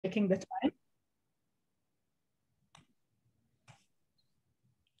taking the time.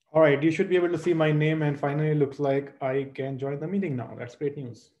 All right, you should be able to see my name, and finally it looks like I can join the meeting now. That's great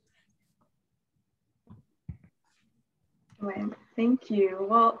news. Thank you.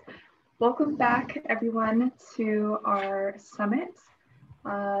 Well, welcome back everyone to our summit.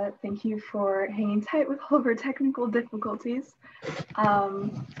 Thank you for hanging tight with all of our technical difficulties.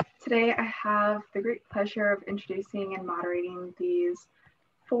 Today I have the great pleasure of introducing and moderating these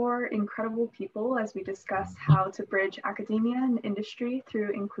 4 incredible people as we discuss how to bridge academia and industry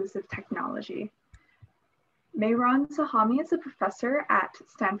through inclusive technology. Mehran Sahami is a professor at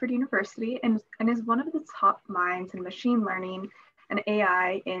Stanford University and is one of the top minds in machine learning and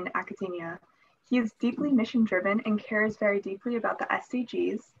AI in academia. He is deeply mission-driven and cares very deeply about the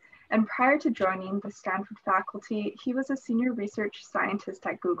SDGs. And prior to joining the Stanford faculty, he was a senior research scientist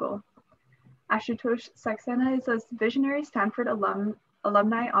at Google. Ashutosh Saxena is a visionary Stanford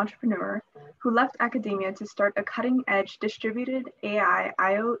alumni entrepreneur who left academia to start a cutting-edge distributed AI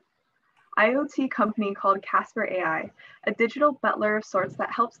IoT company called Casper.AI, a digital butler of sorts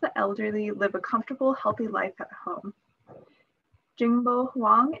that helps the elderly live a comfortable, healthy life at home. Jingbo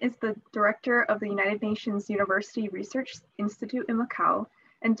Huang is the director of the United Nations University Research Institute in Macau,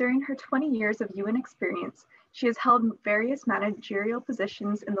 and during her 20 years of UN experience, she has held various managerial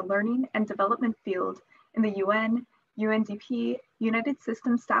positions in the learning and development field in the UN, UNDP, United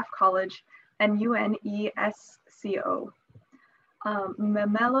Systems Staff College, and UNESCO.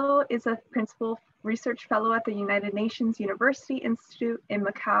 Mamello is a principal research fellow at the United Nations University Institute in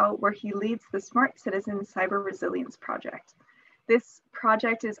Macau, where he leads the Smart Citizen Cyber Resilience Project. This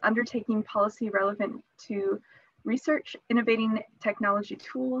project is undertaking policy relevant to research, innovating technology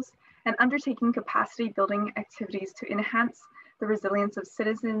tools, and undertaking capacity building activities to enhance the resilience of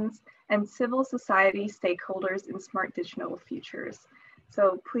citizens and civil society stakeholders in smart digital futures.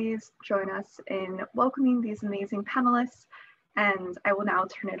 So please join us in welcoming these amazing panelists, and I will now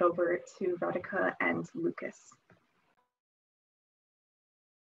turn it over to Radhika and Lucas.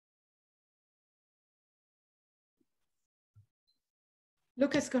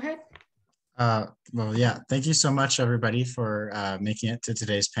 Lucas, go ahead. Well, yeah, thank you so much, everybody, for making it to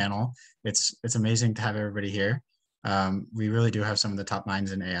today's panel. It's amazing to have everybody here. We really do have some of the top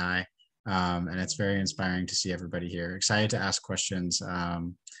minds in AI, and it's very inspiring to see everybody here. Excited to ask questions,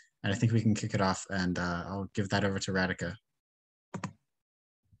 and I think we can kick it off, and I'll give that over to Radhika.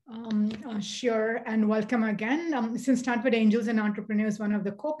 Sure, and welcome again. Since Stanford Angels and Entrepreneurs, one of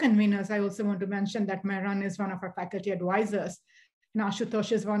the co-conveners, I also want to mention that Mehran is one of our faculty advisors. And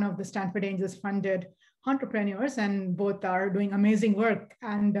Ashutosh is one of the Stanford Angels funded entrepreneurs, and both are doing amazing work.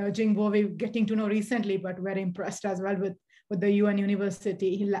 And Jingbo, we're getting to know recently, but very impressed as well with what the UN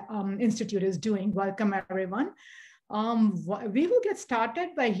University Institute is doing. Welcome, everyone. We will get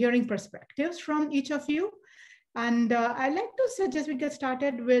started by hearing perspectives from each of you. And I'd like to suggest we get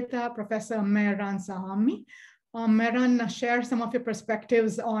started with Professor Mehran Sahami. Mehran, share some of your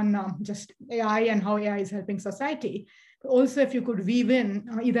perspectives on just AI and how AI is helping society. Also, if you could weave in,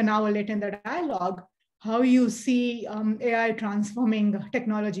 either now or later in the dialogue, how you see AI transforming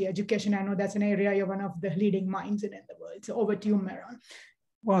technology education. I know that's an area you're one of the leading minds in the world. So over to you, Mehran.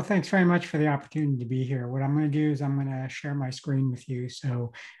 Well, thanks very much for the opportunity to be here. What I'm going to do is I'm going to share my screen with you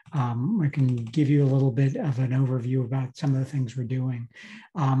so I can give you a little bit of an overview about some of the things we're doing.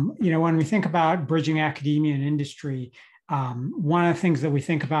 When we think about bridging academia and industry, one of the things that we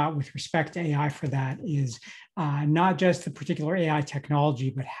think about with respect to AI for that is not just the particular AI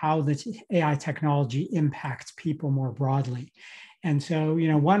technology, but how the AI technology impacts people more broadly. And so,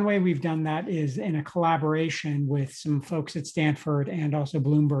 one way we've done that is in a collaboration with some folks at Stanford and also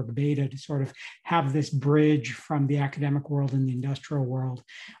Bloomberg Beta to sort of have this bridge from the academic world and the industrial world.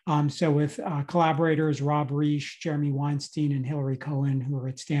 So with collaborators, Rob Reich, Jeremy Weinstein, and Hillary Cohen, who are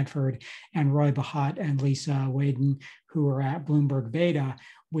at Stanford, and Roy Bahat and Lisa Waden, who are at Bloomberg Beta,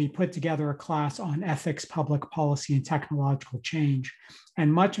 we put together a class on ethics, public policy, and technological change.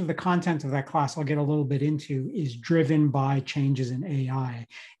 And much of the content of that class I'll get a little bit into is driven by changes in AI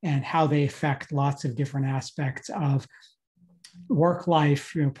and how they affect lots of different aspects of work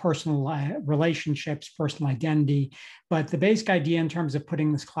life, personal relationships, personal identity. But the basic idea in terms of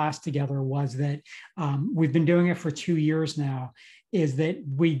putting this class together was that we've been doing it for 2 years now, is that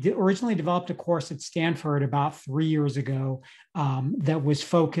we originally developed a course at Stanford about 3 years ago that was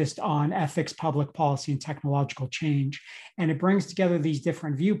focused on ethics, public policy, and technological change. And it brings together these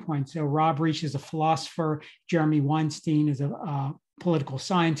different viewpoints. So Rob Reich is a philosopher, Jeremy Weinstein is a political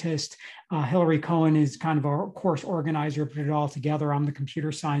scientist, Hillary Cohen is kind of our course organizer, put it all together. I'm the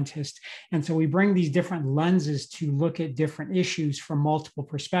computer scientist. And so we bring these different lenses to look at different issues from multiple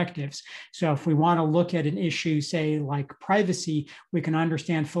perspectives. So if we want to look at an issue, say like privacy, we can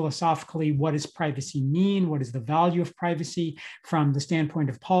understand philosophically, what does privacy mean? What is the value of privacy? From the standpoint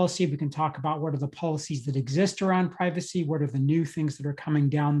of policy, we can talk about what are the policies that exist around privacy? What are the new things that are coming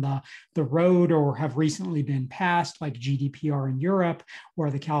down the road or have recently been passed, like GDPR in Europe or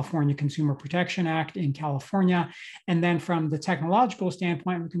the California Consumer Protection Act in California. And then from the technological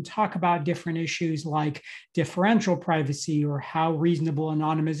standpoint, we can talk about different issues like differential privacy or how reasonable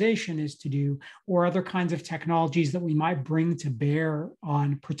anonymization is to do, or other kinds of technologies that we might bring to bear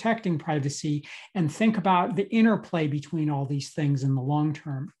on protecting privacy, and think about the interplay between all these things in the long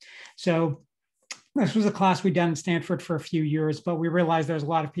term. So this was a class we'd done at Stanford for a few years, but we realized there's a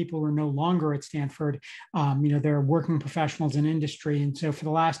lot of people who are no longer at Stanford. They're working professionals in industry. And so for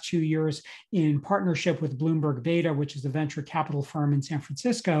the last 2 years, in partnership with Bloomberg Beta, which is a venture capital firm in San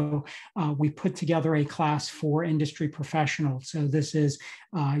Francisco, we put together a class for industry professionals. So this is,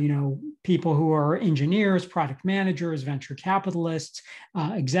 people who are engineers, product managers, venture capitalists,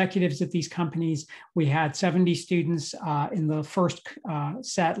 executives at these companies. We had 70 students in the first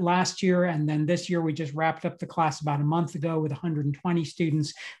set last year, and then this year we just wrapped up the class about a month ago with 120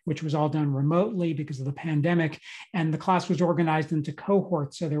 students, which was all done remotely because of the pandemic. And the class was organized into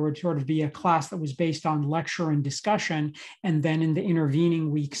cohorts. So there would sort of be a class that was based on lecture and discussion. And then in the intervening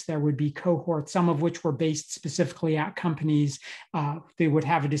weeks, there would be cohorts, some of which were based specifically at companies. They would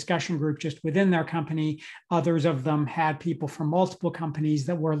have a discussion group just within their company. Others of them had people from multiple companies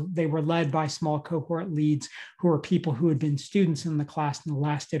they were led by small cohort leads who were people who had been students in the class in the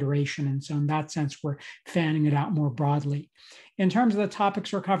last iteration. And so in that sense, we're fanning it out more broadly. In terms of the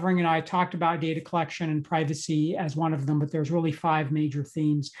topics we're covering, and I talked about data collection and privacy as one of them, but there's really 5 major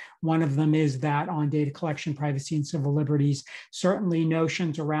themes. One of them is that on data collection, privacy, and civil liberties. Certainly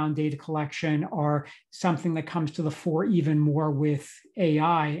notions around data collection are something that comes to the fore even more with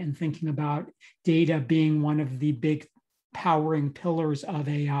AI and thinking about data being one of the big powering pillars of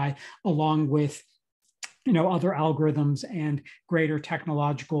AI, along with other algorithms and greater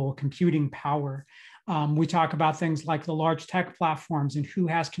technological computing power. We talk about things like the large tech platforms and who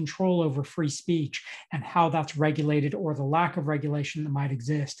has control over free speech and how that's regulated or the lack of regulation that might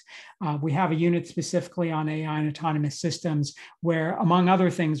exist. We have a unit specifically on AI and autonomous systems where, among other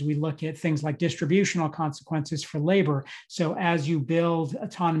things, we look at things like distributional consequences for labor. So as you build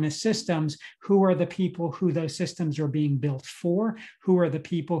autonomous systems, who are the people who those systems are being built for? Who are the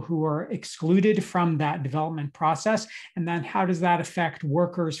people who are excluded from that development process? And then how does that affect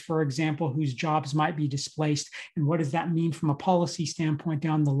workers, for example, whose jobs might be displaced? And what does that mean from a policy standpoint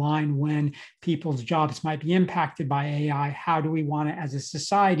down the line when people's jobs might be impacted by AI? How do we want to, as a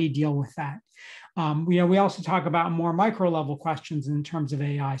society, deal with that? We also talk about more micro level questions in terms of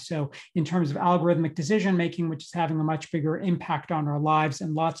AI. So in terms of algorithmic decision making, which is having a much bigger impact on our lives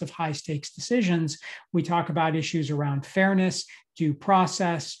and lots of high stakes decisions, we talk about issues around fairness, due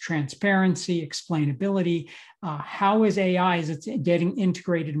process, transparency, explainability. How is AI, as it's getting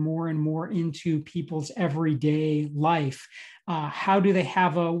integrated more and more into people's everyday life? How do they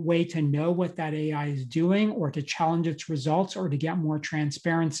have a way to know what that AI is doing or to challenge its results or to get more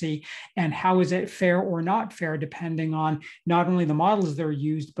transparency? And how is it fair or not fair, depending on not only the models that are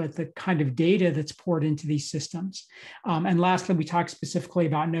used, but the kind of data that's poured into these systems? And lastly, we talk specifically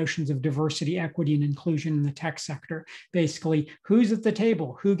about notions of diversity, equity, and inclusion in the tech sector. Basically, who's at the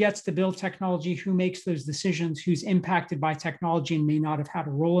table? Who gets to build technology? Who makes those decisions? Who's impacted by technology and may not have had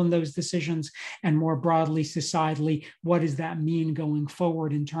a role in those decisions? And more broadly, societally, what does that mean going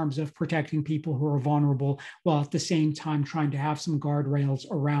forward in terms of protecting people who are vulnerable, while at the same time trying to have some guardrails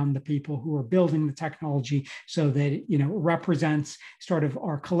around the people who are building the technology so that it represents sort of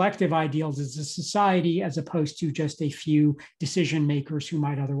our collective ideals as a society, as opposed to just a few decision makers who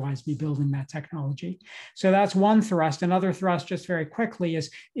might otherwise be building that technology. So that's one thrust. Another thrust, just very quickly,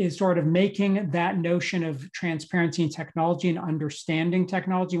 is sort of making that notion of transparency in technology and understanding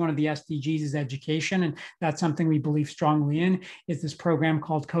technology. One of the SDGs is education, and that's something we believe strongly in, is this program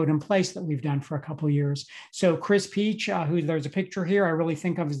called Code in Place that we've done for a couple of years. So Chris Peach, who there's a picture here, I really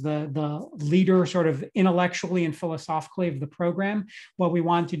think of as the leader sort of intellectually and philosophically of the program. What we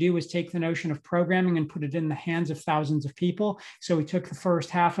wanted to do was take the notion of programming and put it in the hands of thousands of people. So we took the first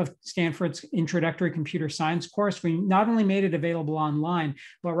half of Stanford's introductory computer science course. We not only made it available online.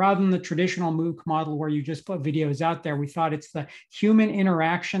 But rather than the traditional MOOC model where you just put videos out there, we thought it's the human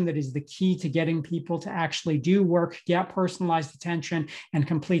interaction that is the key to getting people to actually do work, get personalized attention, and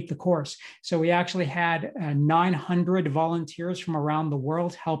complete the course. So we actually had 900 volunteers from around the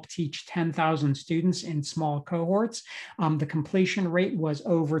world help teach 10,000 students in small cohorts. The completion rate was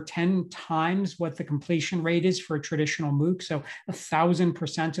over 10 times what the completion rate is for a traditional MOOC. So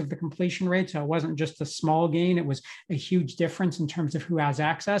 1,000% of the completion rate. So it wasn't just a small gain, it was a huge difference in terms of who has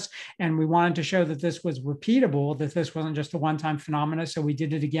access. And we wanted to show that this was repeatable, that this wasn't just a one-time phenomenon. So we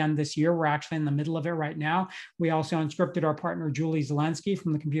did it again this year. We're actually in the middle of it right now. We also inscripted our partner, Julie Zelensky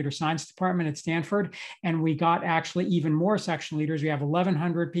from the computer science department at Stanford. And we got actually even more section leaders. We have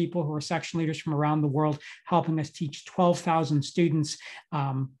 1,100 people who are section leaders from around the world helping us teach 12,000 students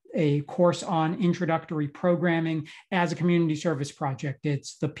a course on introductory programming as a community service project.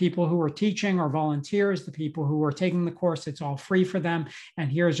 It's the people who are teaching or volunteers, the people who are taking the course, it's all free for them.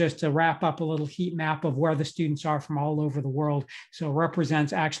 And here's just to wrap up a little heat map of where the students are from all over the world. So it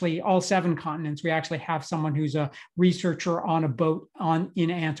represents actually all 7 continents. We actually have someone who's a researcher on a boat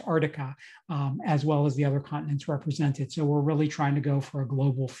in Antarctica, as well as the other continents represented. So we're really trying to go for a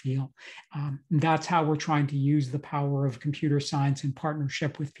global feel. That's how we're trying to use the power of computer science in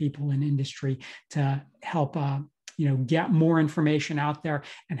partnership with people in industry to help get more information out there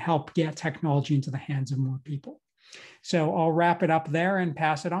and help get technology into the hands of more people. So I'll wrap it up there and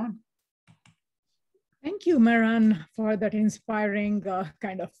pass it on. Thank you, Mehran, for that inspiring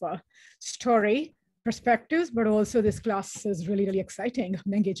kind of story perspectives, but also this class is really, really exciting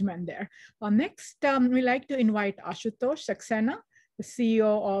engagement there. Next, we'd like to invite Ashutosh Saxena, the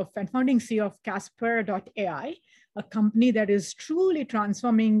CEO of and founding CEO of Casper.AI, a company that is truly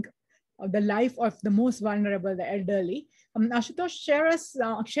transforming the life of the most vulnerable, the elderly. Ashutosh,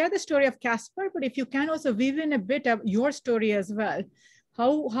 share the story of Casper, but if you can also weave in a bit of your story as well.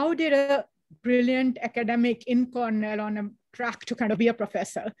 How did a brilliant academic in Cornell on a track to kind of be a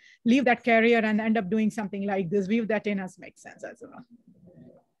professor leave that career and end up doing something like this? Weave that in as makes sense as well.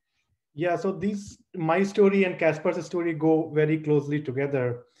 Yeah, so my story and Casper's story go very closely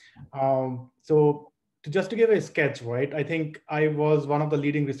together. Just to give a sketch, right? I think I was one of the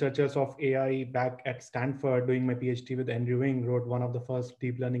leading researchers of AI back at Stanford doing my PhD with Andrew Huang, wrote one of the first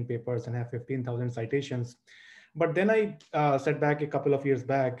deep learning papers and have 15,000 citations. But then I sat back a couple of years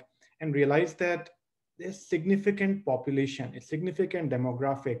back and realized that this significant population, a significant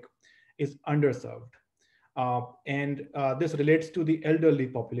demographic is underserved. This relates to the elderly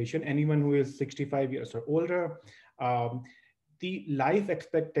population, anyone who is 65 years or older. The life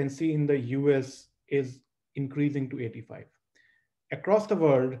expectancy in the US is increasing to 85. Across the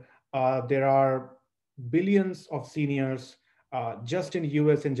world, there are billions of seniors. Just in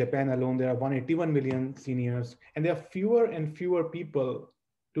US and Japan alone, there are 181 million seniors, and there are fewer and fewer people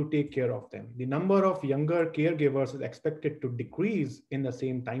to take care of them. The number of younger caregivers is expected to decrease in the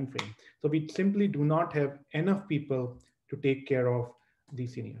same time frame. So we simply do not have enough people to take care of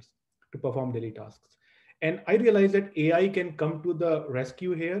these seniors, to perform daily tasks. And I realized that AI can come to the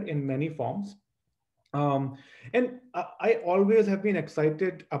rescue here in many forms. I always have been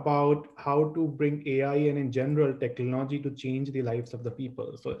excited about how to bring AI and in general technology to change the lives of the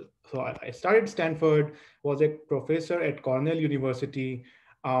people. So I started Stanford, was a professor at Cornell University,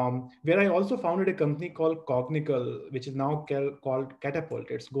 where I also founded a company called Cognical, which is now called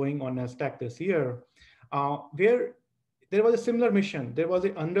Catapult. It's going on Nasdaq this year, where there was a similar mission. There was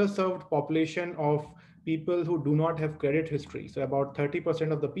an underserved population of people who do not have credit history. So about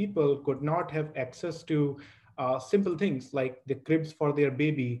 30% of the people could not have access to simple things like the cribs for their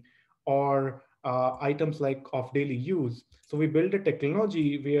baby or items like of daily use. So we built a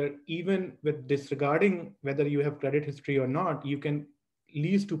technology where even with disregarding whether you have credit history or not, you can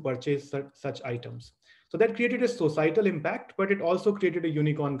lease to purchase such items. So that created a societal impact, but it also created a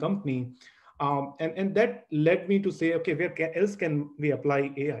unicorn company. And that led me to say, okay, where else can we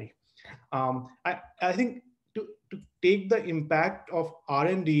apply AI? I think to take the impact of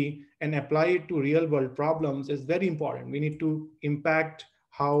R&D and apply it to real world problems is very important. We need to impact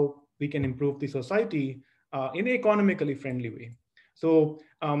how we can improve the society in an economically friendly way. So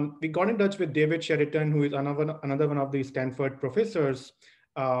we got in touch with David Sheraton, who is another one of the Stanford professors,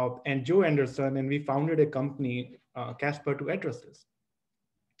 and Joe Anderson, and we founded a company, Casper, to address this.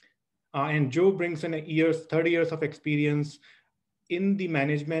 And Joe brings in 30 years of experience in the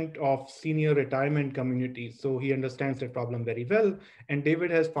management of senior retirement communities. So he understands the problem very well. And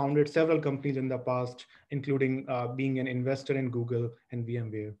David has founded several companies in the past, including being an investor in Google and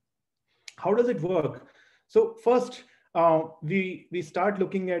VMware. How does it work? So first, we start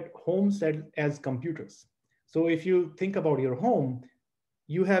looking at homes as computers. So if you think about your home,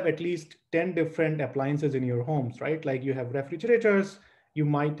 you have at least 10 different appliances in your homes, right? Like you have refrigerators, you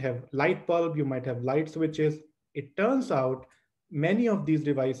might have light bulb, you might have light switches. It turns out many of these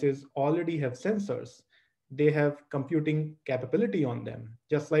devices already have sensors. They have computing capability on them.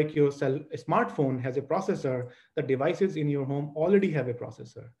 Just like your smartphone has a processor, the devices in your home already have a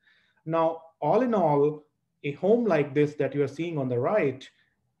processor. Now, all in all, a home like this that you are seeing on the right,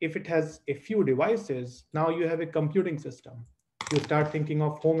 if it has a few devices, now you have a computing system. You start thinking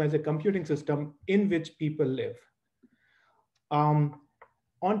of home as a computing system in which people live.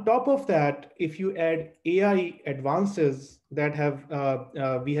 On top of that, if you add AI advances that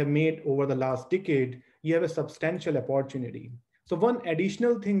we have made over the last decade, you have a substantial opportunity. So one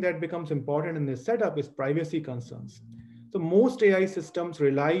additional thing that becomes important in this setup is privacy concerns. So most AI systems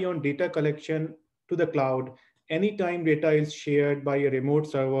rely on data collection to the cloud. Anytime data is shared by a remote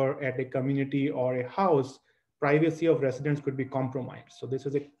server at a community or a house, privacy of residents could be compromised. So this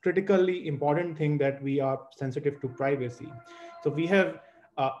is a critically important thing that we are sensitive to privacy. So we have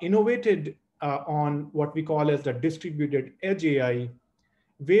innovated on what we call as the distributed edge AI,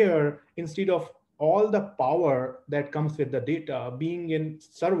 where instead of all the power that comes with the data being in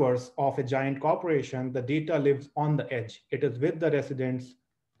servers of a giant corporation, the data lives on the edge. It is with the residents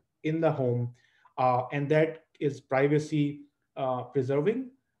in the home, and that is privacy preserving,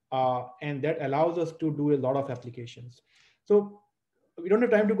 and that allows us to do a lot of applications. So we don't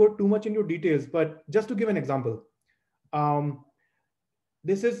have time to go too much into details, but just to give an example,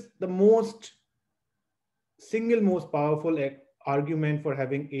 this is the single most powerful argument for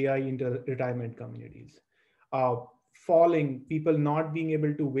having AI into retirement communities. Falling, people not being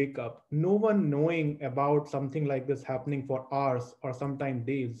able to wake up, no one knowing about something like this happening for hours or sometimes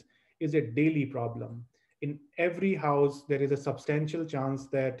days is a daily problem. In every house, there is a substantial chance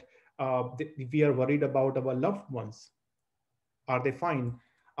that we are worried about our loved ones. Are they fine?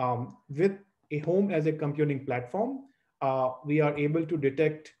 With a home as a computing platform, we are able to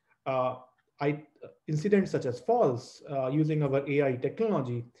detect incidents such as falls using our AI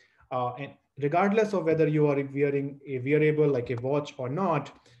technology. And regardless of whether you are wearing a wearable like a watch or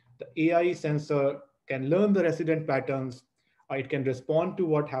not, the AI sensor can learn the resident patterns. It can respond to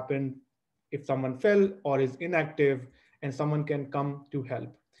what happened if someone fell or is inactive, and someone can come to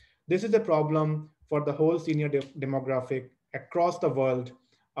help. This is a problem for the whole senior demographic across the world,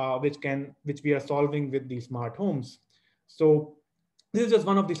 which we are solving with these smart homes. So this is just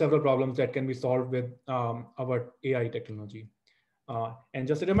one of the several problems that can be solved with our AI technology. And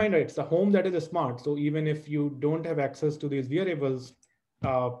just a reminder, it's a home that is smart. So even if you don't have access to these variables,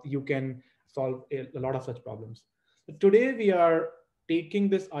 you can solve a lot of such problems. Today, we are taking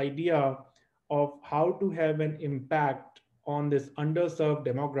this idea of how to have an impact on this underserved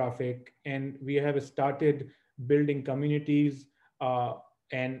demographic, and we have started building communities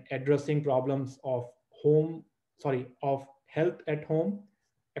and addressing problems of health at home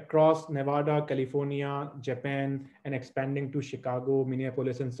across Nevada, California, Japan, and expanding to Chicago,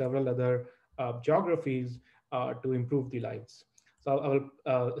 Minneapolis, and several other geographies to improve the lives. So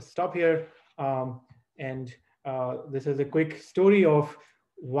I will stop here. And this is a quick story of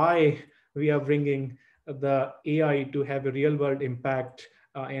why we are bringing the AI to have a real world impact.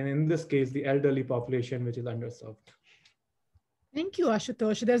 And in this case, the elderly population, which is underserved. Thank you,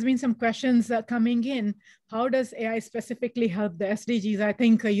 Ashutosh. There's been some questions coming in. How does AI specifically help the SDGs? I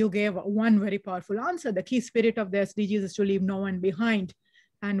think you gave one very powerful answer. The key spirit of the SDGs is to leave no one behind.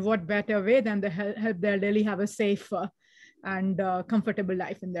 And what better way than to help the elderly have a safe and comfortable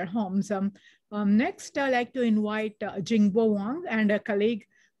life in their homes. Next, I'd like to invite Jingbo Huang and a colleague,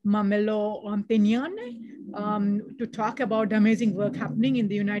 Mamello Thinyane, to talk about the amazing work happening in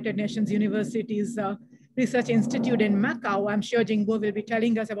the United Nations University's Research Institute in Macau. I'm sure Jingbo will be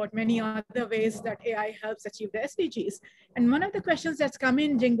telling us about many other ways that AI helps achieve the SDGs. And one of the questions that's come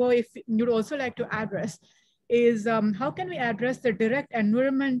in, Jingbo, if you'd also like to address, is how can we address the direct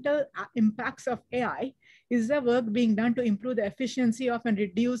environmental impacts of AI? Is there work being done to improve the efficiency of and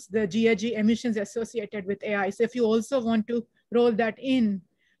reduce the GHG emissions associated with AI? So if you also want to roll that in,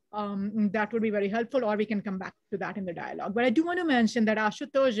 that would be very helpful, or we can come back to that in the dialogue. But I do want to mention that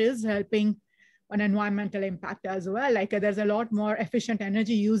Ashutosh is helping on environmental impact as well. Like there's a lot more efficient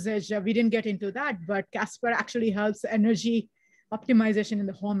energy usage. We didn't get into that, but Casper actually helps energy optimization in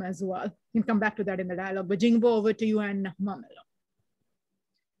the home as well. We can come back to that in the dialogue. But Jingbo, over to you and Mamello.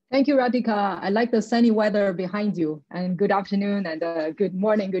 Thank you, Radhika. I like the sunny weather behind you, and good afternoon and good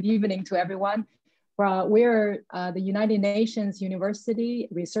morning, good evening to everyone. We're the United Nations University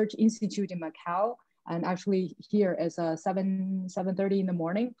Research Institute in Macau, and actually here is 7:30 in the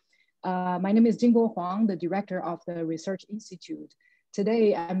morning. My name is Jingbo Huang, the director of the Research Institute.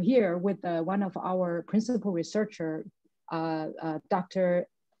 Today, I'm here with one of our principal researcher, Dr.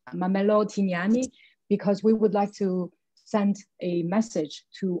 Mamello Thinyane, because we would like to send a message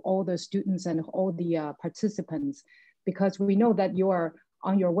to all the students and all the participants, because we know that you are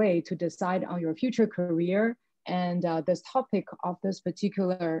on your way to decide on your future career. And this topic of this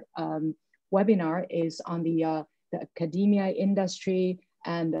particular webinar is on the academia industry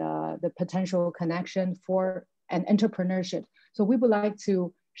and the potential connection for an entrepreneurship. So we would like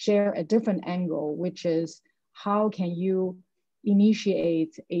to share a different angle, which is how can you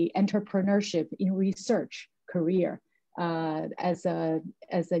initiate a entrepreneurship in research career as a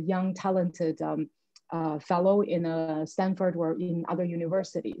young talented fellow in Stanford or in other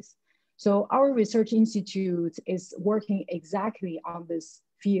universities. So our research institute is working exactly on this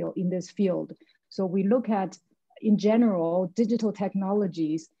field, in this field. So we look at, in general, digital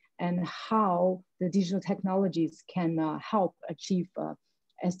technologies and how the digital technologies can help achieve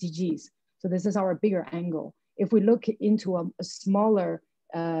SDGs. So this is our bigger angle. If we look into a smaller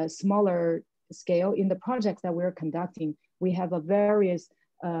scale in the projects that we're conducting, we have a various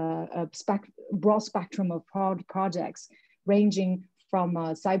broad spectrum of projects ranging from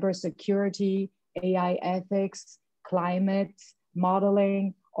cybersecurity, AI ethics, climate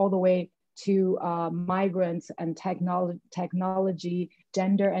modeling, all the way to migrants and technology,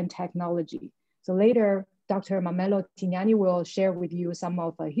 gender and technology. So later, Dr. Mamello Thinyane will share with you some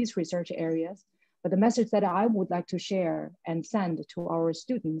of his research areas. But the message that I would like to share and send to our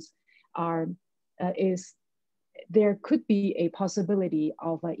students is there could be a possibility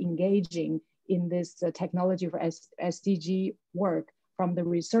of engaging in this technology for SDG work from the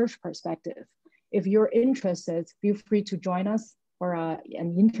research perspective. If you're interested, feel free to join us for an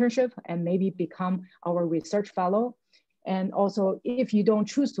internship and maybe become our research fellow. And also, if you don't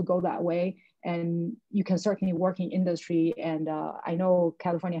choose to go that way, and you can certainly work in industry, and I know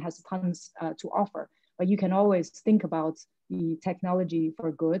California has tons to offer, but you can always think about the technology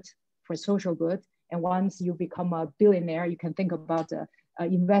for good, for social good. And once you become a billionaire, you can think about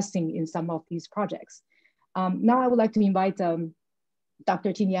investing in some of these projects. Now I would like to invite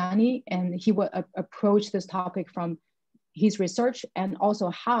Dr. Thinyane, and he will approach this topic from his research and also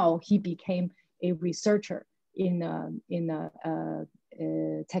how he became a researcher in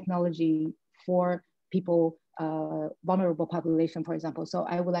technology for people, vulnerable population, for example. So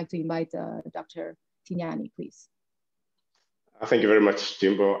I would like to invite Dr. Thinyane, please. Thank you very much,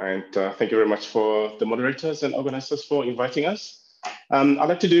 Jingbo, and thank you very much for the moderators and organizers for inviting us. I'd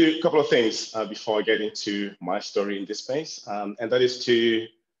like to do a couple of things before I get into my story in this space, and that is to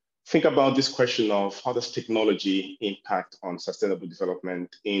think about this question of how does technology impact on sustainable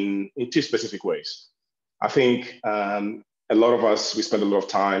development in two specific ways. I think a lot of us, we spend a lot of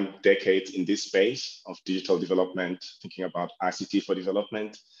time, decades in this space of digital development, thinking about ICT for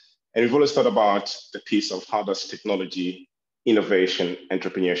development. And we've always thought about the piece of how does technology, innovation,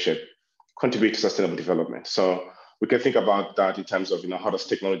 entrepreneurship contribute to sustainable development. So we can think about that in terms of, how does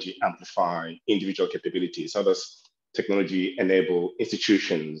technology amplify individual capabilities? How does technology enable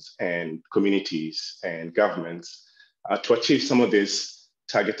institutions and communities and governments to achieve some of these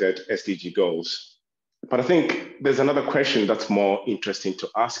targeted SDG goals? But I think there's another question that's more interesting to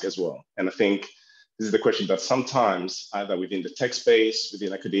ask as well. And I think this is the question that sometimes either within the tech space,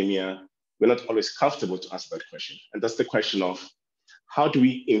 within academia, we're not always comfortable to answer that question. And that's the question of how do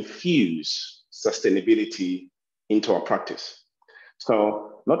we infuse sustainability into our practice?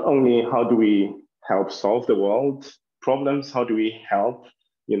 So not only how do we help solve the world problems, how do we help,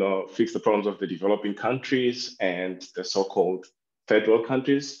 fix the problems of the developing countries and the so-called third world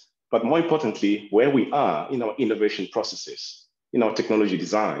countries, but more importantly, where we are in our innovation processes, in our technology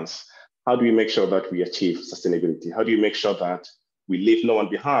designs, how do we make sure that we achieve sustainability? How do you make sure that we leave no one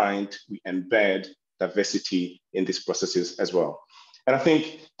behind, we embed diversity in these processes as well? And I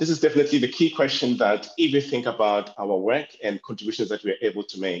think this is definitely the key question that if we think about our work and contributions that we're able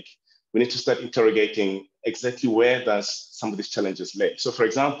to make, we need to start interrogating exactly where does some of these challenges lay. So for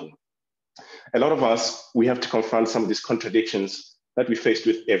example, a lot of us, we have to confront some of these contradictions that we faced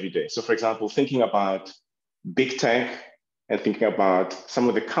with every day. So for example, thinking about big tech and thinking about some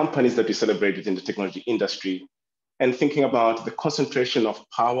of the companies that we celebrate within the technology industry, and thinking about the concentration of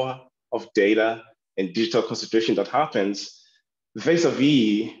power, of data, and digital concentration that happens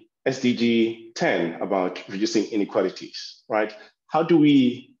vis-a-vis SDG 10 about reducing inequalities, right? How do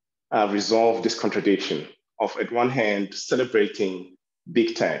we resolve this contradiction of, at one hand, celebrating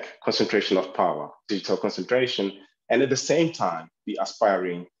big tech, concentration of power, digital concentration, and at the same time, be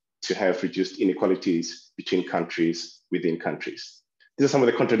aspiring to have reduced inequalities between countries, within countries? these are some of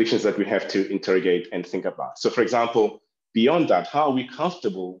the contradictions that we have to interrogate and think about. So for example, beyond that, how are we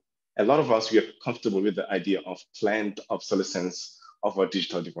comfortable? A lot of us, we are comfortable with the idea of planned obsolescence of our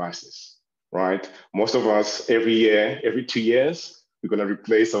digital devices, right? Most of us, every year, every 2 years, we're going to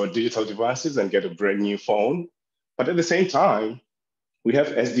replace our digital devices and get a brand new phone. But at the same time, we have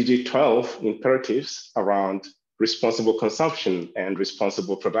SDG 12 imperatives around responsible consumption and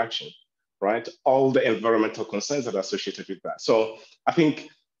responsible production, right? All the environmental concerns that are associated with that. So I think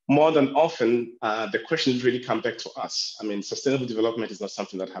more than often, the questions really come back to us. I mean, sustainable development is not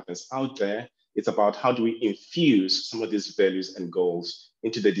something that happens out there. It's about how do we infuse some of these values and goals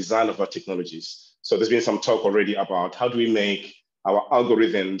into the design of our technologies. So there's been some talk already about how do we make our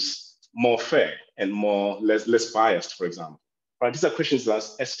algorithms more fair and less biased, for example. Right? These are questions that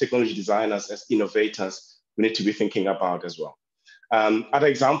as technology designers, as innovators, we need to be thinking about as well. Other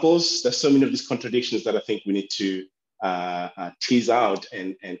examples, there's so many of these contradictions that I think we need to tease out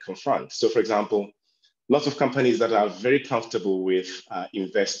and confront. So for example, lots of companies that are very comfortable with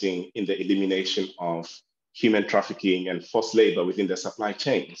investing in the elimination of human trafficking and forced labor within their supply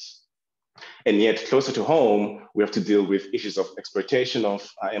chains. And yet closer to home, we have to deal with issues of exploitation of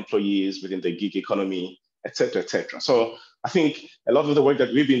employees within the gig economy, et cetera, et cetera. So I think a lot of the work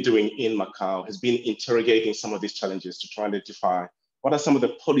that we've been doing in Macau has been interrogating some of these challenges to try and identify what are some of the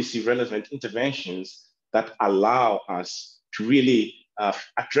policy relevant interventions that allow us to really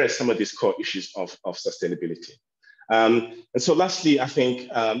address some of these core issues of sustainability. And so lastly, I think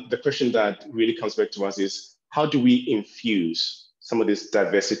the question that really comes back to us is, how do we infuse some of this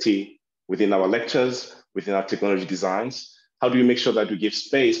diversity within our lectures, within our technology designs? How do we make sure that we give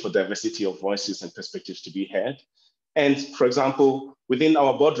space for diversity of voices and perspectives to be heard? And for example, within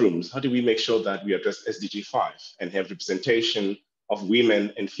our boardrooms, how do we make sure that we address SDG 5 and have representation of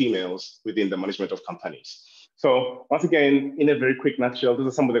women and females within the management of companies? So once again, in a very quick nutshell, those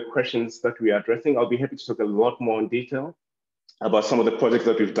are some of the questions that we are addressing. I'll be happy to talk a lot more in detail about some of the projects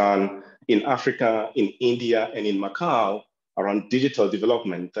that we've done in Africa, in India, and in Macau around digital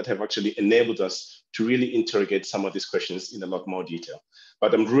development that have actually enabled us to really interrogate some of these questions in a lot more detail.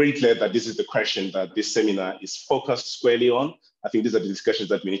 But I'm really glad that this is the question that this seminar is focused squarely on. I think these are the discussions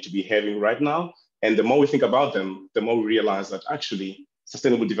that we need to be having right now. And the more we think about them, the more we realize that actually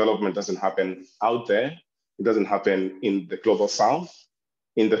sustainable development doesn't happen out there. It doesn't happen in the global south,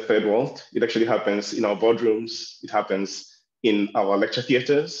 in the third world. It actually happens in our boardrooms. It happens in our lecture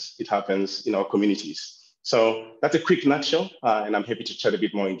theaters. It happens in our communities. So that's a quick nutshell, and I'm happy to chat a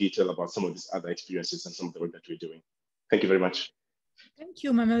bit more in detail about some of these other experiences and some of the work that we're doing. Thank you very much. Thank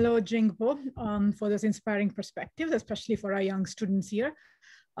you, Mamello, Jingbo, for those inspiring perspectives, especially for our young students here.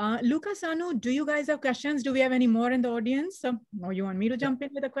 Lucas, Anu, do you guys have questions? Do we have any more in the audience? Or you want me to jump in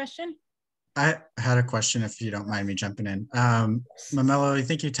with a question? I had a question, if you don't mind me jumping in. Mamello, I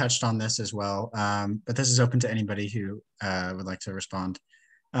think you touched on this as well, but this is open to anybody who would like to respond.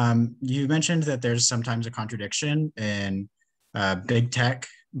 You mentioned that there's sometimes a contradiction in big tech,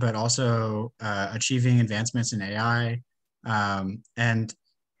 but also achieving advancements in AI and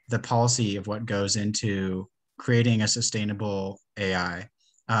the policy of what goes into creating a sustainable AI.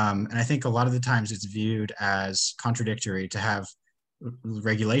 And I think a lot of the times it's viewed as contradictory to have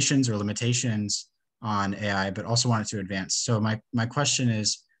regulations or limitations on AI, but also want it to advance. So my question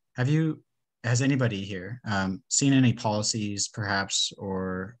is, has anybody here seen any policies perhaps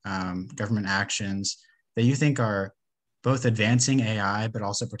or government actions that you think are both advancing AI, but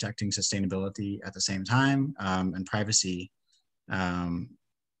also protecting sustainability at the same time and privacy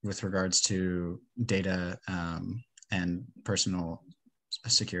with regards to data and personal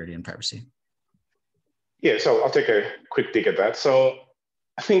security and privacy? Yeah, so I'll take a quick dig at that. So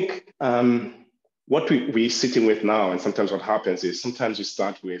I think what we're sitting with now, and sometimes what happens is sometimes we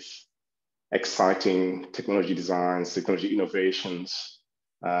start with exciting technology designs, technology innovations,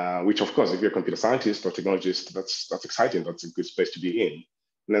 which of course, if you're a computer scientist or technologist, that's exciting, that's a good space to be in.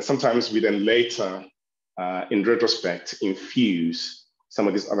 And then sometimes we then later, in retrospect, infuse some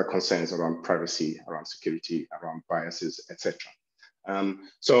of these other concerns around privacy, around security, around biases, etc.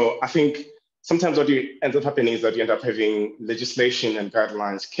 So I think sometimes what ends up happening is that you end up having legislation and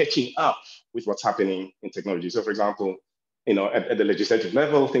guidelines catching up with what's happening in technology. So for example, at the legislative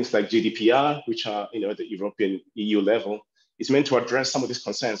level, things like GDPR, which are at the European EU level, is meant to address some of these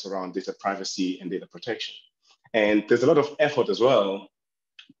concerns around data privacy and data protection. And there's a lot of effort as well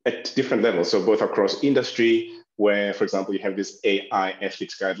at different levels. So both across industry, where, for example, you have these AI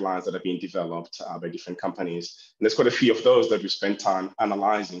ethics guidelines that are being developed by different companies. And there's quite a few of those that we spend time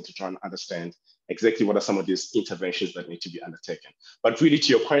analyzing to try and understand exactly what are some of these interventions that need to be undertaken. But really, to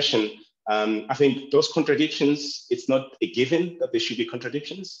your question, I think those contradictions, it's not a given that there should be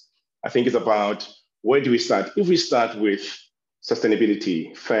contradictions. I think it's about where do we start? If we start with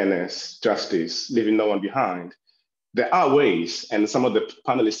sustainability, fairness, justice, leaving no one behind, there are ways, and some of the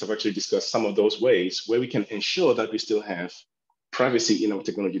panelists have actually discussed some of those ways where we can ensure that we still have privacy in our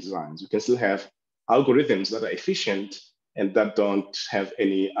technology designs. We can still have algorithms that are efficient and that don't have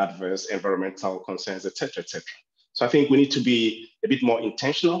any adverse environmental concerns, et cetera, et cetera. So I think we need to be a bit more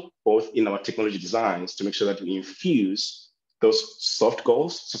intentional, both in our technology designs to make sure that we infuse those soft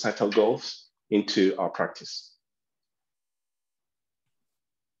goals, societal goals, into our practice.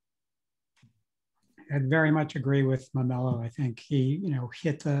 I very much agree with Mamello. I think he,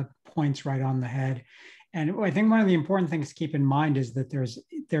 hit the points right on the head. And I think one of the important things to keep in mind is that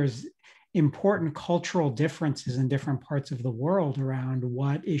there's important cultural differences in different parts of the world around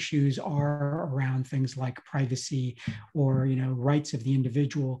what issues are around things like privacy or rights of the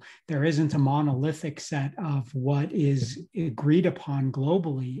individual. There isn't a monolithic set of what is agreed upon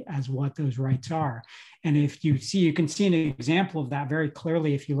globally as what those rights are. And if you can see an example of that very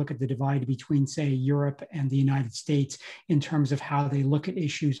clearly if you look at the divide between, say, Europe and the United States in terms of how they look at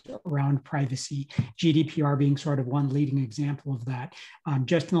issues around privacy, GDPR being sort of one leading example of that.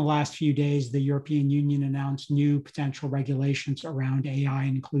 Just in the last few days, the European Union announced new potential regulations around AI,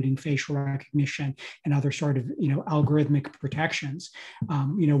 including facial recognition and other sort of algorithmic protections.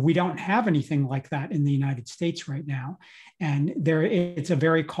 We don't have anything like that in the United States right now. And it's a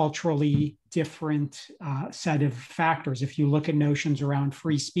very culturally different set of factors. If you look at notions around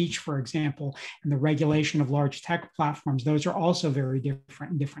free speech, for example, and the regulation of large tech platforms, those are also very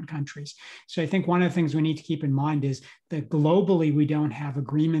different in different countries. So I think one of the things we need to keep in mind is that globally, we don't have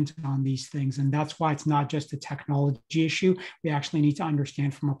agreement on these things. And that's why it's not just a technology issue. We actually need to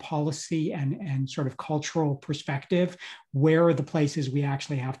understand from a policy and sort of cultural perspective, where are the places we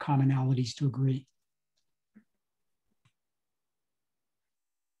actually have commonalities to agree.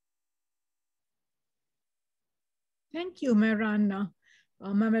 Thank you, Mehran.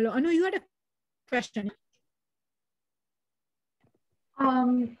 Mamello, Anu, you had a question.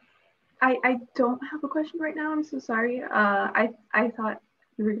 I don't have a question right now. I'm so sorry. I thought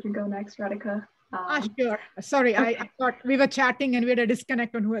you were going to go next, Radhika. Sure. Sorry, I thought we were chatting and we had a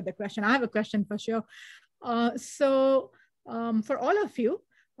disconnect on who had the question. I have a question for sure. For all of you,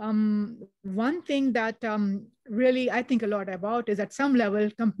 one thing that really I think a lot about is at some level,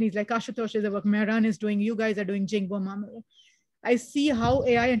 companies like Ashutosh is the work Mehran is doing, you guys are doing Jingbo, Mamello. I see how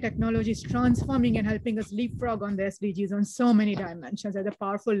AI and technology is transforming and helping us leapfrog on the SDGs on so many dimensions as a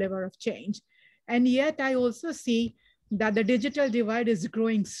powerful lever of change. And yet I also see that the digital divide is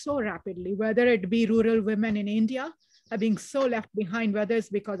growing so rapidly, whether it be rural women in India are being so left behind, whether it's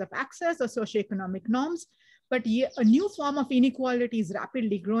because of access or socioeconomic norms. But a new form of inequality is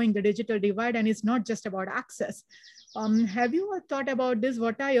rapidly growing, the digital divide, and it's not just about access. Have you thought about this?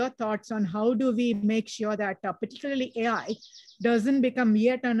 What are your thoughts on how do we make sure that particularly AI doesn't become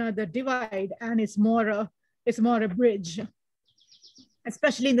yet another divide and it's more a bridge,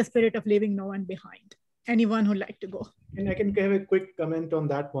 especially in the spirit of leaving no one behind? Anyone who'd like to go? And I can give a quick comment on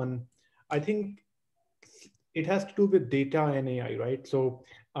that one. I think it has to do with data and AI, right? So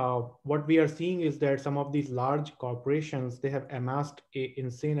what we are seeing is that some of these large corporations, they have amassed an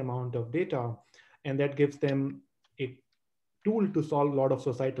insane amount of data, and that gives them a tool to solve a lot of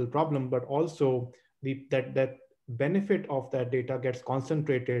societal problems, but also that benefit of that data gets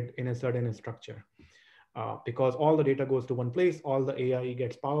concentrated in a certain structure. Because all the data goes to one place, all the AI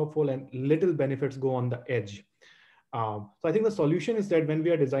gets powerful, and little benefits go on the edge. So I think the solution is that when we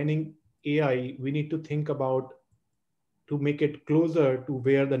are designing AI, we need to think about to make it closer to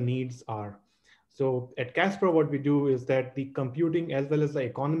where the needs are. So at Casper, what we do is that the computing as well as the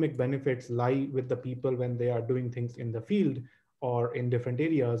economic benefits lie with the people when they are doing things in the field or in different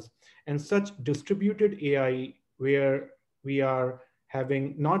areas. And such distributed AI where we are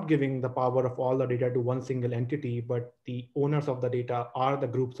not giving the power of all the data to one single entity, but the owners of the data are the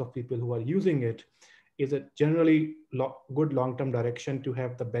groups of people who are using it, is a generally good long-term direction to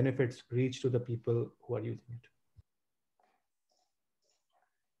have the benefits reach to the people who are using it.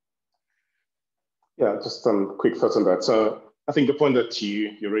 Yeah, just some quick thoughts on that. So I think the point that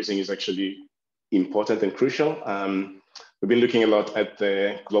you're raising is actually important and crucial. We've been looking a lot at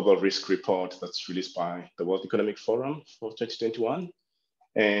the Global Risk Report that's released by the World Economic Forum for 2021.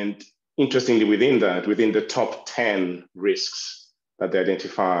 And interestingly, within the top 10 risks that they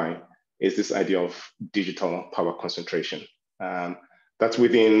identify is this idea of digital power concentration. That's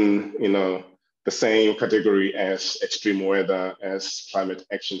within the same category as extreme weather, as climate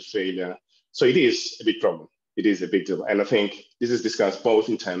action failure. So it is a big problem. It is a big deal. And I think this is discussed both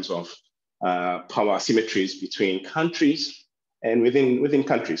in terms of power asymmetries between countries and within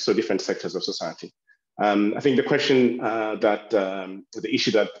countries, so different sectors of society. I think the question the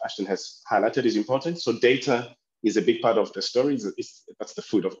issue that Ashton has highlighted is important. So data is a big part of the story. That's the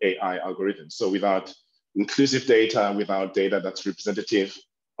food of AI algorithms. So without inclusive data, without data that's representative,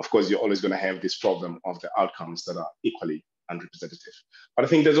 of course, you're always going to have this problem of the outcomes that are equally unrepresentative. But I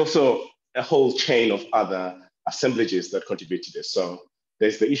think there's also a whole chain of other assemblages that contribute to this. So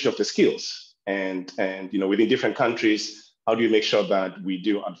there's the issue of the skills, and within different countries, how do you make sure that we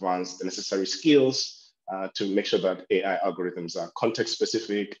do advance the necessary skills to make sure that AI algorithms are context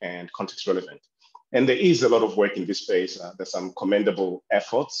specific and context relevant? And there is a lot of work in this space. There's some commendable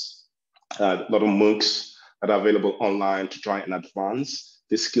efforts, a lot of MOOCs that are available online to try and advance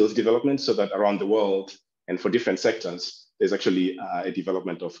this skills development so that around the world and for different sectors, there's actually a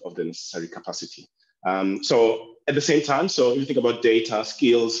development of the necessary capacity. So at the same time, so if you think about data,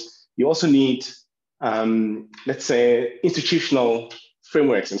 skills, you also need, let's say, institutional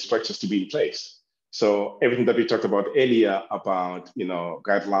frameworks and structures to be in place. So everything that we talked about earlier about,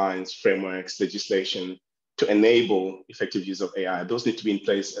 guidelines, frameworks, legislation to enable effective use of AI, those need to be in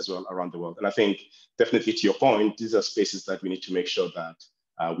place as well around the world. And I think definitely to your point, these are spaces that we need to make sure that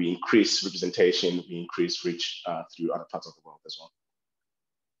we increase representation, we increase reach through other parts of the world as well.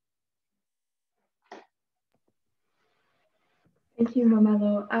 Thank you,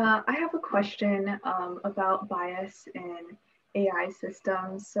 Mamello. I have a question about bias in AI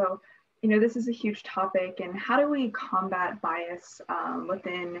systems. So, this is a huge topic, and how do we combat bias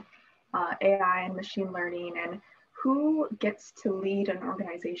within AI and machine learning, and who gets to lead an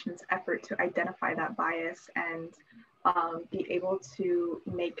organization's effort to identify that bias and be able to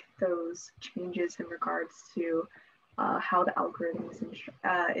make those changes in regards to how the algorithm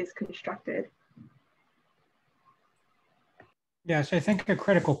is constructed? Yes, I think a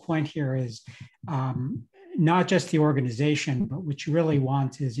critical point here is not just the organization, but what you really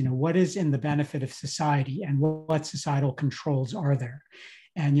want is, what is in the benefit of society and what societal controls are there?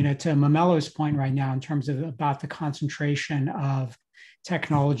 And, to Mamello's point right now, in terms of about the concentration of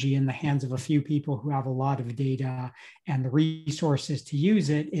technology in the hands of a few people who have a lot of data and the resources to use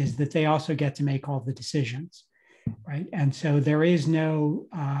it, is that they also get to make all the decisions. Right. And so there is no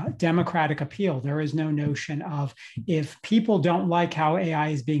democratic appeal. There is no notion of, if people don't like how AI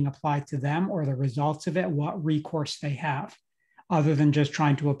is being applied to them or the results of it, what recourse they have, other than just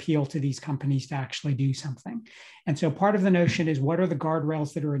trying to appeal to these companies to actually do something. And so part of the notion is, what are the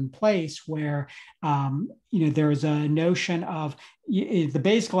guardrails that are in place where, there's a notion of the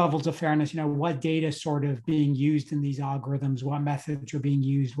basic levels of fairness, what data is sort of being used in these algorithms, what methods are being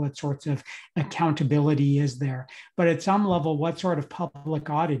used, what sorts of accountability is there. But at some level, what sort of public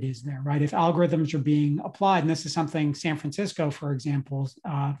audit is there, right? If algorithms are being applied, and this is something San Francisco, for example,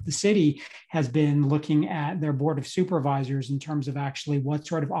 the city has been looking at their board of supervisors in terms of actually what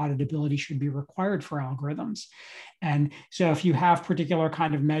sort of auditability should be required for algorithms. And so if you have particular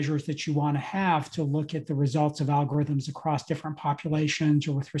kind of measures that you want to have to look at the results of algorithms across different populations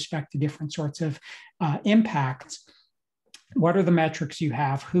or with respect to different sorts of impacts, what are the metrics you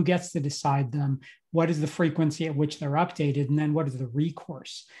have? Who gets to decide them? What is the frequency at which they're updated? And then what is the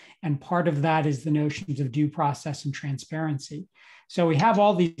recourse? And part of that is the notions of due process and transparency. So we have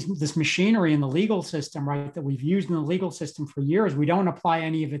all this machinery in the legal system, right, that we've used in the legal system for years. We don't apply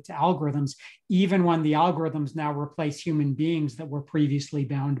any of it to algorithms, even when the algorithms now replace human beings that were previously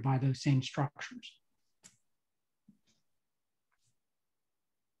bound by those same structures.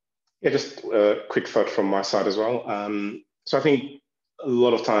 Yeah, just a quick thought from my side as well. So I think a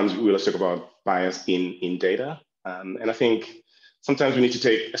lot of times we always talk about bias in data. And I think sometimes we need to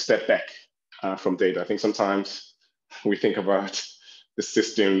take a step back from data. I think sometimes we think about the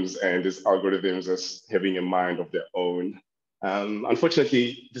systems and these algorithms as having a mind of their own.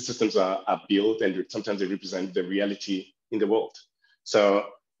 Unfortunately, the systems are built, and sometimes they represent the reality in the world. So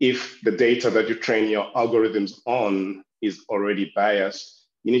if the data that you train your algorithms on is already biased,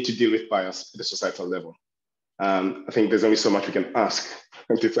 you need to deal with bias at the societal level. I think there's only so much we can ask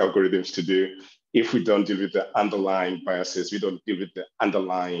these algorithms to do if we don't deal with the underlying biases, we don't deal with the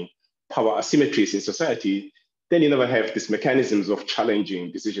underlying power asymmetries in society, then you never have these mechanisms of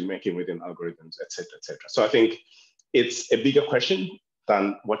challenging decision-making within algorithms, et cetera, et cetera. So I think it's a bigger question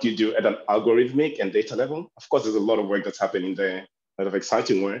than what you do at an algorithmic and data level. Of course, there's a lot of work that's happening there, a lot of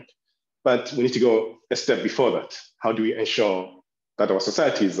exciting work, but we need to go a step before that. How do we ensure that our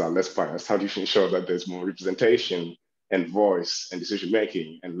societies are less biased? How do you ensure that there's more representation and voice and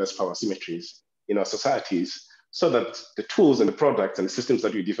decision-making and less power asymmetries in our societies, so that the tools and the products and the systems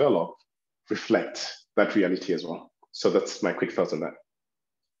that we develop reflect that reality as well? So that's my quick thoughts on that.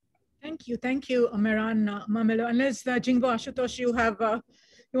 Thank you, Mehran, Mamello. Unless Jingbo, Ashutosh, you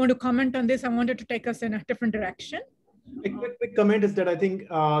want to comment on this, I wanted to take us in a different direction. A quick comment is that I think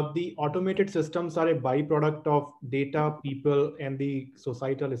the automated systems are a byproduct of data, people, and the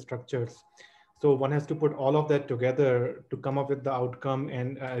societal structures. So one has to put all of that together to come up with the outcome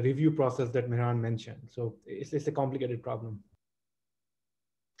and review process that Mehran mentioned. So it's a complicated problem.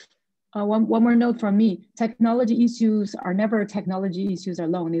 One more note from me. Technology issues are never technology issues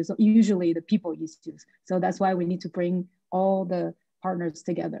alone. It's usually the people issues. So that's why we need to bring all the partners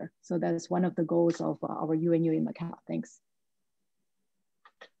together. So that's one of the goals of our UNU in Macau. Thanks.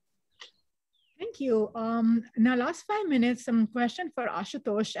 Thank you. Now, last 5 minutes, some question for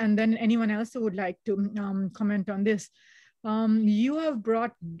Ashutosh, and then anyone else who would like to comment on this. You have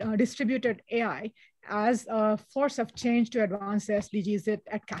brought distributed AI as a force of change to advance the SDGs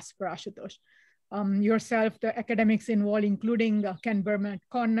at Casper, Ashutosh. Yourself, the academics involved, including Ken Berman at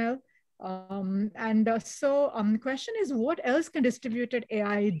Cornell. The question is, what else can distributed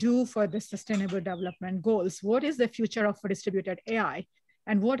AI do for the sustainable development goals? What is the future of distributed AI?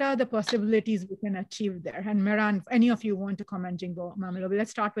 And what are the possibilities we can achieve there? And Mehran, if any of you want to comment, Jingbo, Mamello,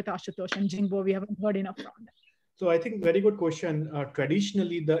 let's start with Ashutosh, and Jingbo, we haven't heard enough from them. So I think very good question.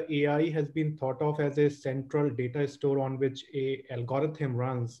 Traditionally, the AI has been thought of as a central data store on which a algorithm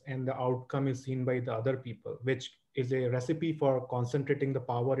runs and the outcome is seen by the other people, which is a recipe for concentrating the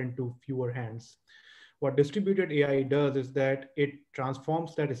power into fewer hands. What distributed AI does is that it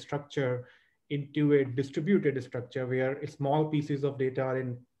transforms that structure into a distributed structure where small pieces of data are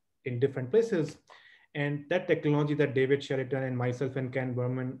in different places. And that technology that David Sheridan and myself and Ken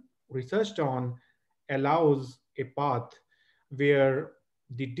Berman researched on allows a path where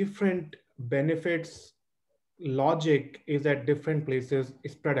the different benefits logic is at different places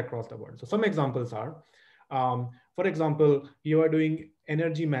spread across the world. So some examples are, for example, you are doing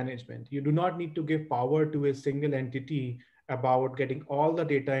energy management. You do not need to give power to a single entity about getting all the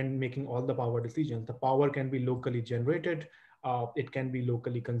data and making all the power decisions. The power can be locally generated. It can be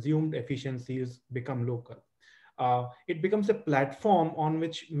locally consumed. Efficiencies become local. It becomes a platform on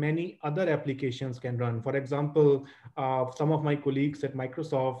which many other applications can run. For example, some of my colleagues at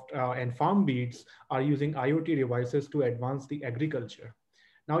Microsoft and FarmBeats are using IoT devices to advance the agriculture.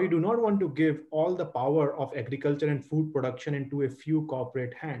 Now, you do not want to give all the power of agriculture and food production into a few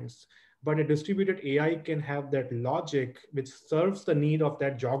corporate hands, but a distributed AI can have that logic which serves the need of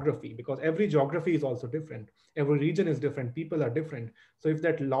that geography, because every geography is also different. Every region is different, people are different. So if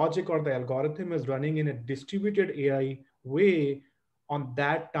that logic or the algorithm is running in a distributed AI way on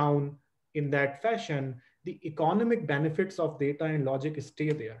that town in that fashion, the economic benefits of data and logic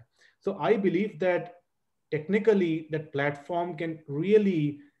stay there. So I believe that technically that platform can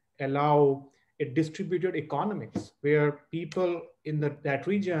really allow a distributed economics where people in that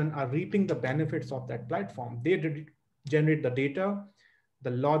region are reaping the benefits of that platform. They generate the data,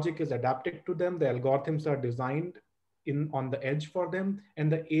 the logic is adapted to them, the algorithms are designed on the edge for them,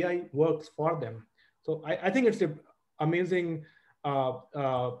 and the AI works for them. So I think it's an amazing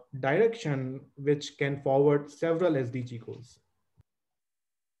direction which can forward several SDG goals.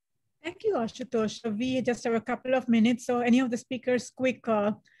 Thank you, Ashutosh. We just have a couple of minutes. So any of the speakers, quick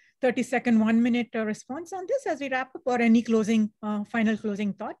 30-second, 1 minute response on this as we wrap up, or any closing, final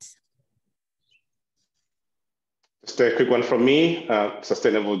closing thoughts? Just a quick one from me.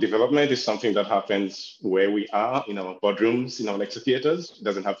 Sustainable development is something that happens where we are, in our boardrooms, in our lecture theaters. It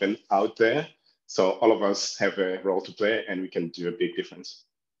doesn't happen out there. So all of us have a role to play and we can do a big difference.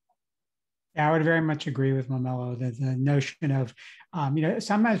 Yeah, I would very much agree with Mamello that the notion of,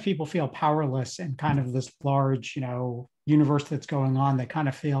 sometimes people feel powerless in kind of this large, universe that's going on. They kind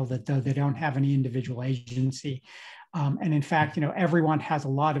of feel that they don't have any individual agency. And in fact, everyone has a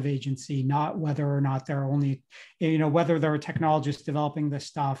lot of agency, not whether or not they're only, whether they're a technologist developing this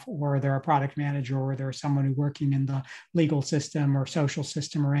stuff, or they're a product manager, or they're someone who's working in the legal system or social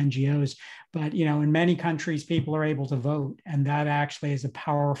system or NGOs. But, in many countries, people are able to vote. And that actually is a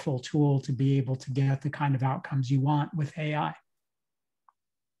powerful tool to be able to get the kind of outcomes you want with AI.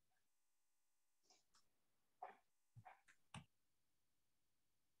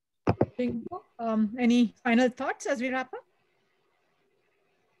 Any final thoughts as we wrap up?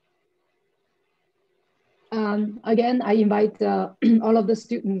 Again, I invite all of the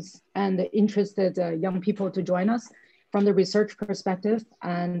students and the interested young people to join us from the research perspective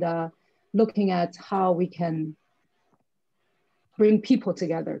and looking at how we can bring people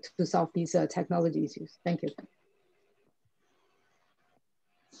together to solve these technology issues. Thank you.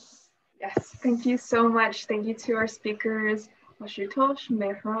 Yes, thank you so much. Thank you to our speakers, Ashutosh,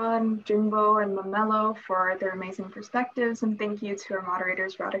 Mehran, Jingbo, and Mamello for their amazing perspectives. And thank you to our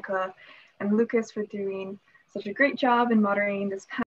moderators, Radhika and Lucas, for doing such a great job in moderating this panel.